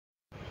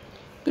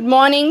Good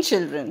morning,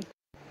 children.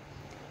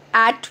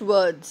 At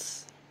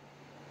words.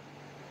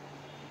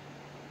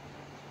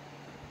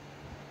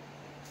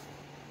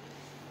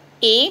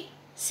 A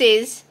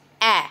says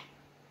a.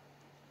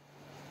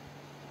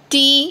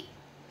 T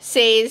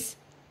says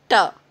t.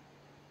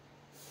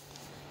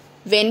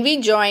 When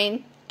we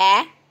join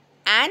a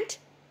and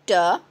t,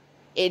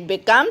 it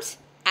becomes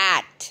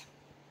at.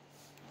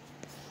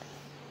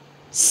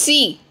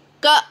 C,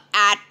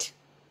 at,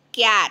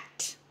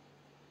 cat.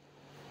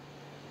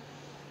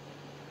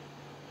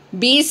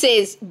 B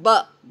says b,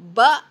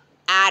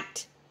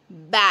 at,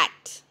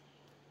 bat.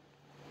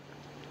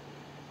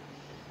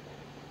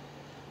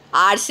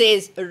 R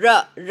says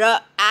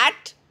r,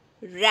 at,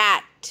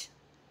 rat.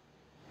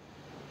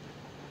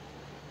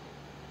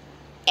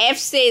 F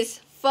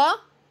says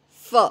f,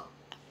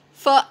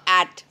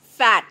 at,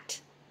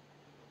 fat.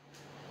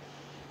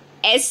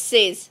 S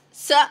says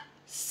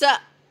s,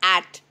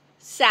 at,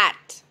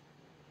 sat.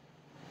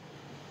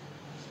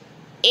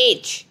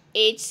 H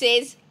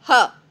says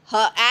h,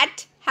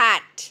 at,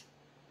 hat.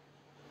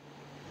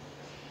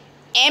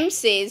 M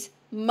says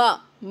m,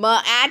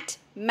 at,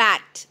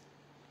 mat.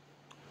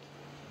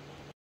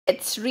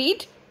 Let's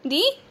read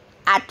the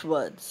at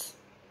words.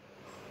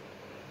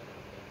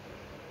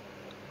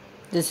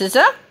 This is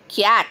a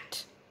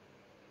cat.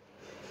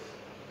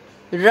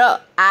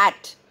 R,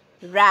 at,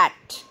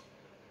 rat.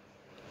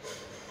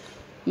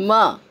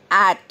 M,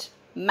 at,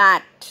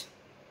 mat.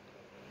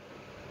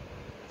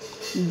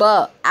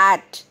 B,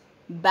 at,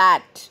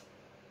 bat.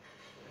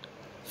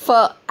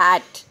 F,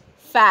 at,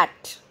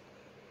 fat.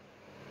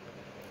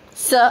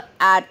 S,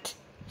 at,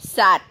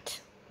 sat.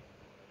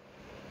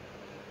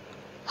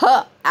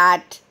 H,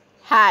 at,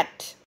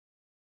 hat.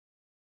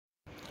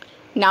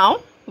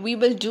 Now we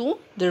will do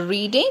the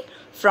reading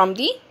from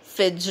the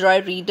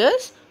Fitzroy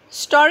Readers.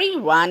 Story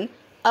 1,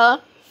 A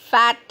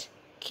Fat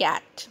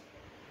Cat.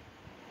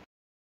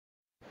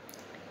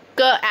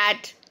 K,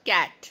 at,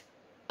 cat.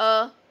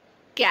 A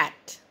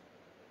cat.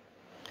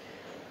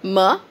 M,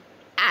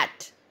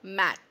 at,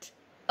 mat.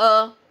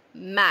 A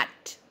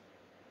mat.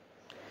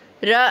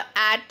 R,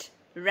 at,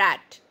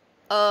 rat.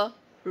 A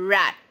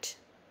rat.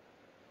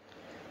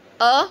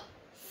 A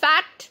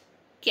fat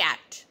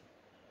cat.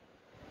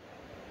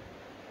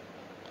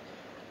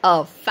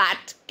 A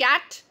fat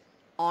cat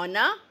on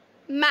a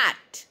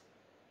mat.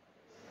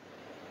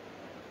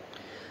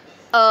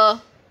 A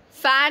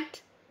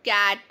fat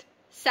cat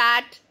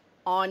sat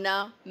on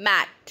a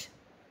mat.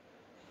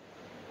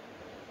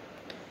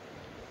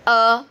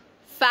 A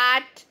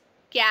fat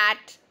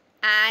cat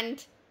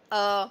and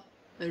a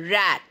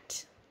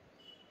rat.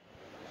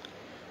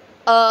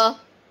 A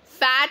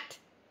fat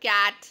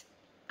cat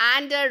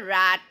and a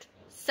rat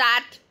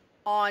sat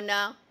on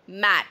a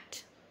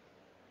mat.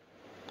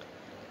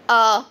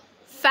 A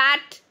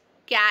fat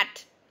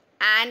cat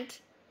and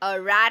a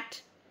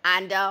rat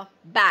and a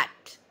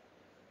bat.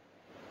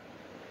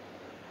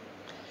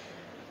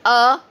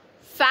 A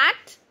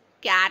fat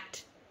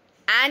cat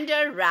and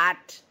a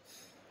rat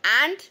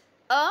and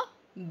a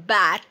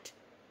bat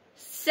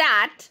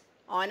sat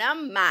on a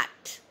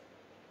mat.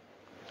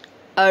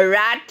 A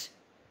rat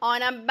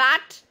on a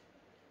bat,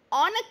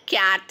 on a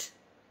cat,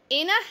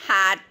 in a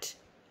hat,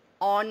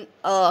 on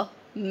a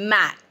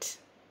mat.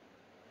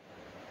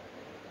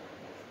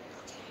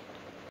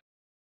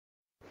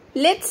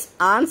 Let's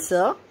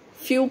answer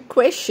few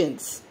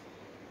questions.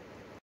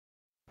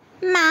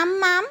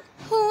 Ma'am,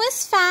 who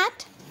is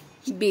fat?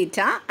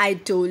 Beta, I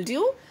told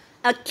you,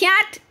 a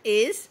cat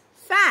is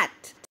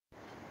fat.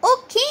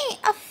 Okay,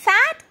 a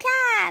fat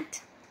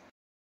cat.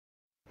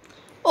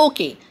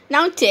 Okay,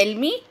 now tell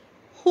me,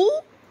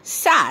 who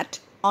sat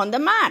on the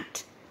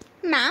mat?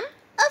 Ma'am,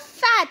 a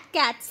fat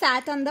cat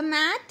sat on the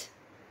mat.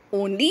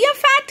 Only a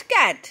fat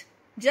cat.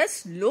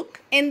 Just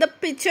look in the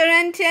picture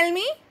and tell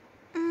me.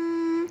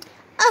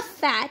 A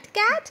fat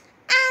cat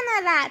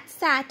and a rat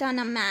sat on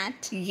a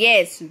mat.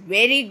 Yes,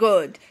 very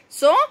good.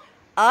 So,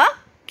 a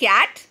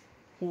cat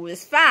who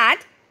is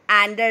fat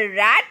and a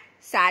rat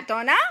sat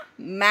on a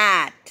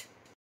mat.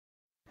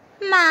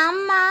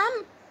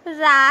 Ma'am,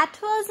 rat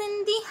was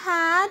in the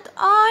hat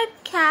or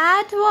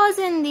cat was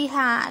in the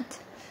hat?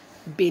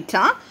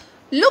 Beta,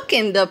 look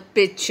in the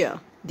picture.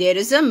 There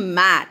is a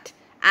mat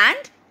and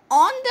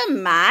on the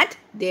mat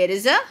there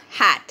is a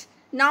hat.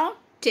 Now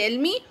tell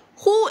me,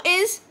 who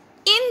is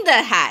in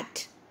the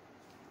hat?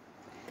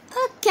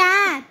 A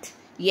cat.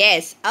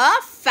 Yes,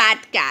 a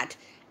fat cat.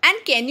 And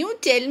can you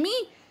tell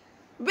me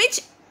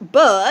which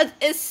bird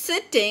is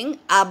sitting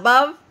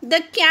above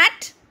the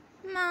cat?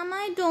 Ma'am,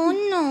 I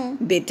don't know.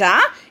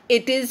 Beta,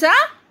 it is a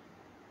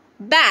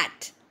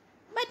bat.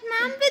 But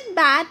ma'am, with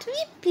bat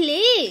we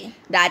play.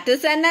 That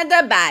is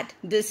another bat.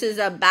 This is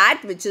a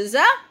bat which is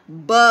a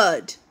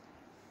bird.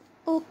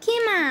 Okay,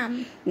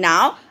 ma'am.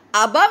 Now,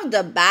 above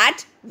the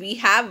bat, we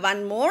have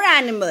one more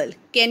animal.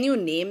 Can you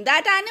name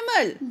that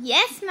animal?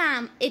 Yes,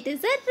 ma'am. It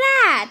is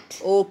a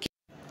rat. Okay.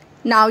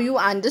 Now you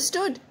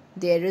understood.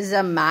 There is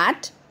a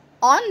mat.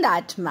 On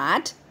that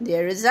mat,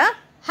 there is a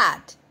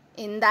hat.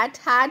 In that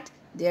hat,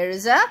 there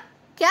is a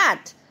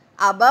cat.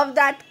 Above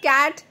that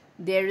cat,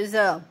 there is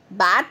a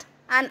bat,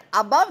 and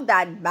above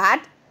that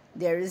bat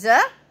there is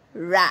a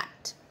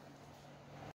rat.